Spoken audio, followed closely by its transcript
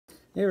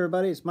Hey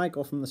everybody, it's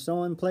Michael from the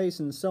Sew-In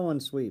Place and Sew-In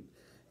Sweep,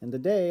 and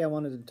today I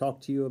wanted to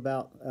talk to you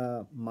about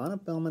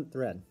monofilament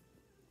thread.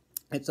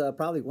 It's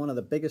probably one of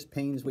the biggest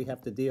pains we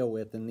have to deal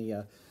with in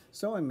the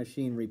sewing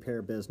machine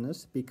repair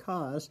business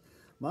because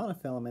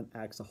monofilament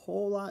acts a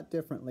whole lot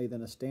differently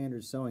than a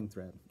standard sewing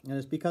thread, and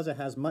it's because it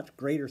has much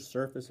greater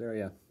surface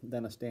area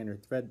than a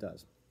standard thread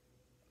does.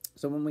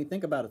 So when we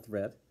think about a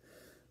thread,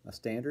 a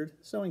standard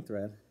sewing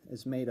thread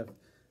is made of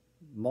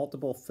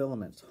multiple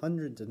filaments,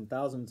 hundreds and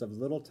thousands of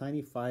little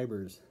tiny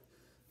fibers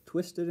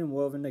twisted and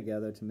woven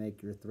together to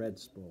make your thread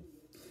spool.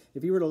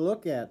 If you were to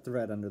look at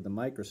thread under the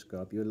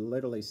microscope, you would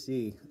literally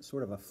see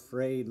sort of a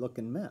frayed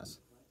looking mess.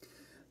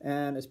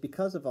 And it's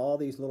because of all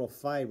these little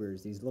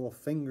fibers, these little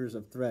fingers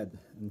of thread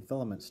and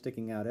filament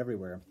sticking out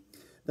everywhere,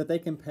 that they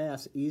can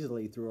pass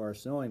easily through our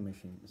sewing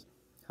machines.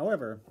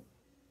 However,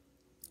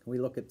 we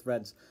look at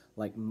threads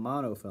like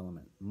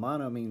monofilament.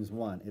 Mono means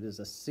one. It is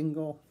a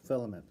single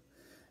filament.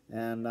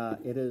 And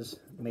it is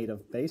made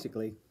of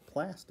basically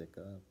plastic,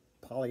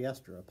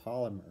 polyester, a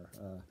polymer,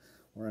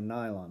 or a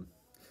nylon.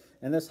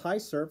 And this high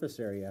surface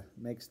area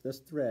makes this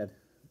thread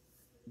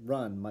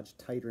run much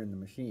tighter in the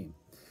machine.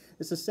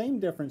 It's the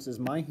same difference as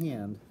my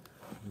hand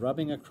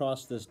rubbing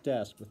across this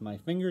desk with my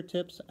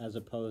fingertips as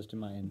opposed to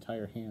my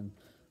entire hand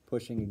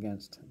pushing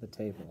against the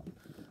table.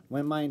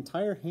 When my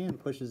entire hand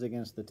pushes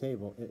against the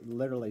table, it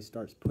literally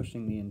starts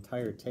pushing the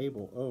entire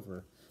table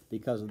over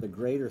because of the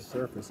greater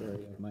surface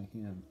area of my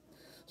hand.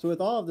 So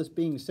with all of this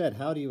being said,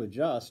 how do you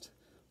adjust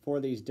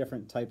for these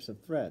different types of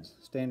threads?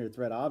 Standard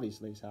thread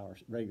obviously is how our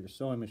regular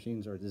sewing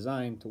machines are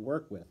designed to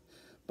work with.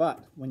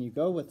 But when you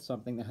go with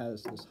something that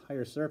has this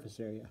higher surface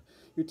area,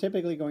 you're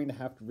typically going to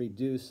have to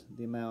reduce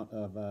the amount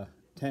of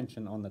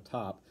tension on the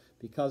top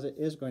because it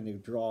is going to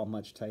draw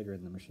much tighter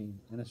in the machine.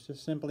 And it's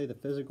just simply the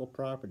physical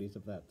properties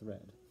of that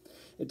thread.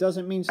 It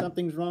doesn't mean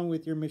something's wrong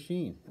with your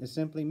machine. It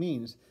simply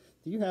means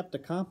that you have to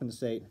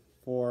compensate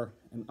for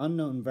an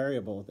unknown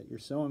variable that your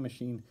sewing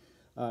machine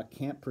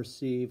can't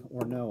perceive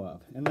or know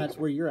of. And that's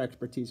where your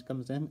expertise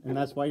comes in, and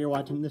that's why you're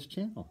watching this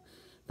channel.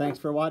 Thanks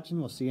for watching.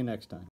 We'll see you next time.